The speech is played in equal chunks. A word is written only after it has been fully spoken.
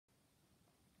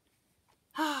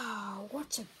Ah,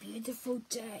 what a beautiful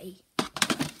day.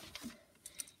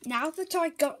 Now that I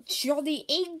got Johnny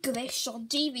English on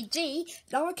DVD,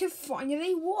 now I can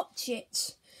finally watch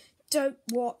it. Don't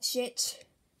watch it.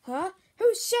 Huh?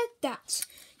 Who said that?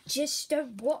 Just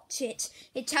don't watch it.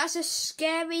 It has a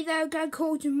scary logo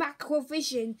called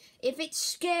macrovision. If it's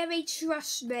scary,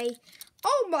 trust me.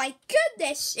 Oh my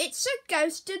goodness, it's a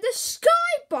ghost in the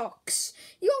skybox.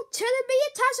 You're telling me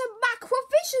it has a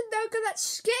macrovision logo that's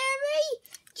scary?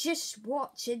 Just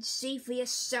watch and see for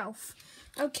yourself.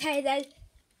 Okay then.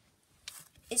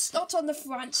 It's not on the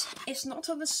front. It's not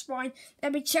on the spine.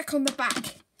 Let me check on the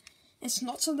back. It's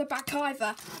not on the back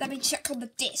either. Let me check on the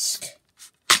disc.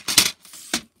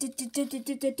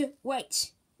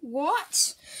 Wait.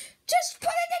 What? Just put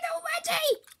it in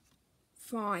already!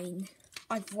 Fine.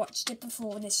 I've watched it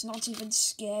before and it's not even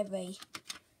scary.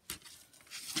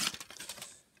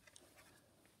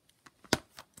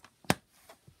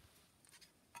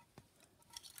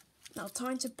 Now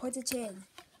time to put it in.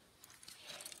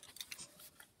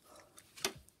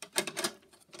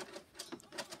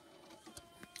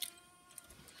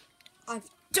 I've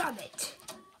done it.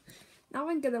 Now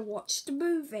I'm gonna watch the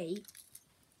movie.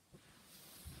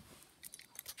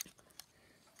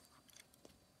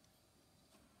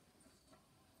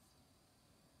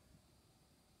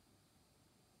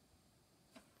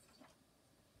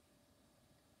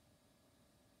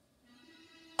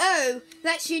 Oh,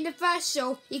 that's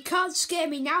universal. You can't scare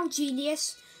me now,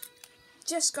 genius.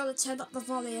 Just gotta turn up the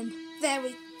volume. There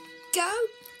we go.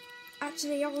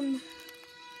 Actually on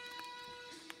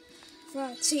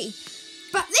 30.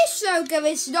 But this logo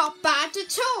is not bad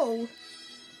at all.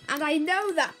 And I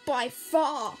know that by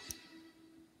far.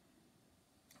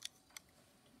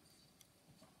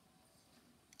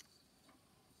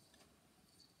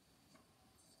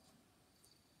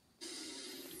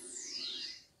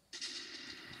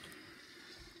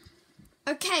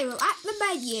 Okay, we're at the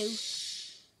menu.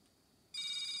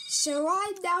 So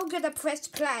I'm now gonna press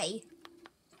play.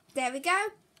 There we go.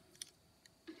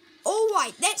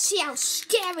 Alright, let's see how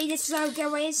scary this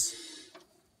logo is.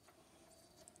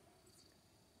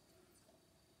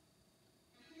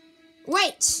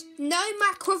 Wait, no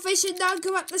macrovision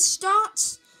logo at the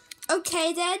start?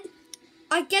 Okay then,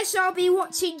 I guess I'll be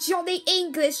watching Johnny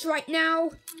English right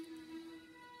now.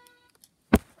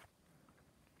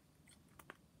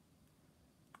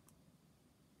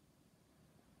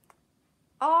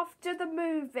 After the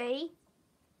movie,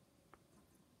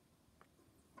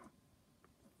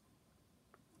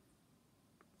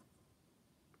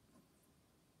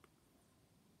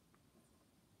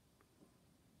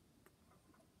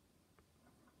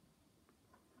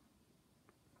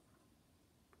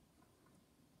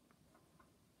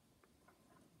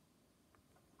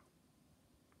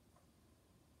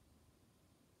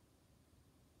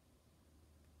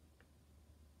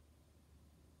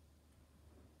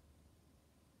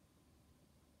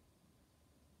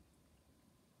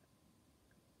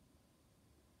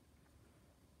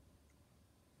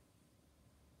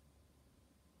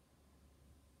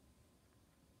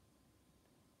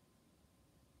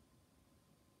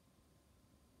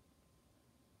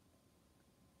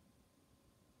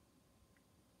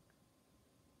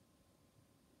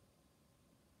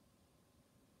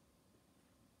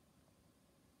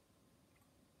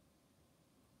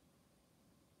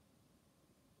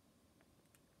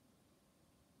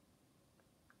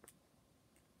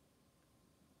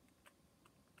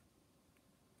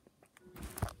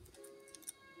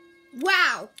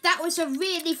 wow, that was a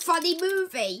really funny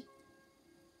movie.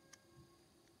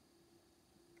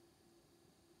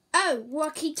 Oh,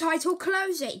 working title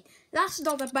closing. That's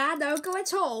not a bad logo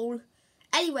at all.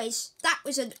 Anyways, that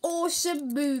was an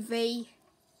awesome movie.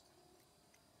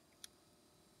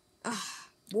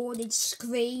 Warning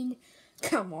screen.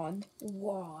 Come on,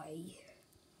 why?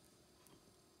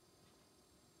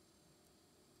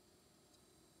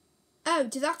 Oh,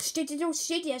 Deluxe Digital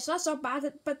Studios, that's not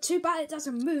bad, but too bad it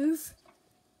doesn't move.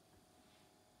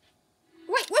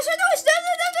 Wait, what's the noise?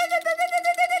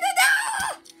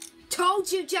 No!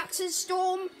 Told you, Jackson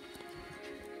Storm.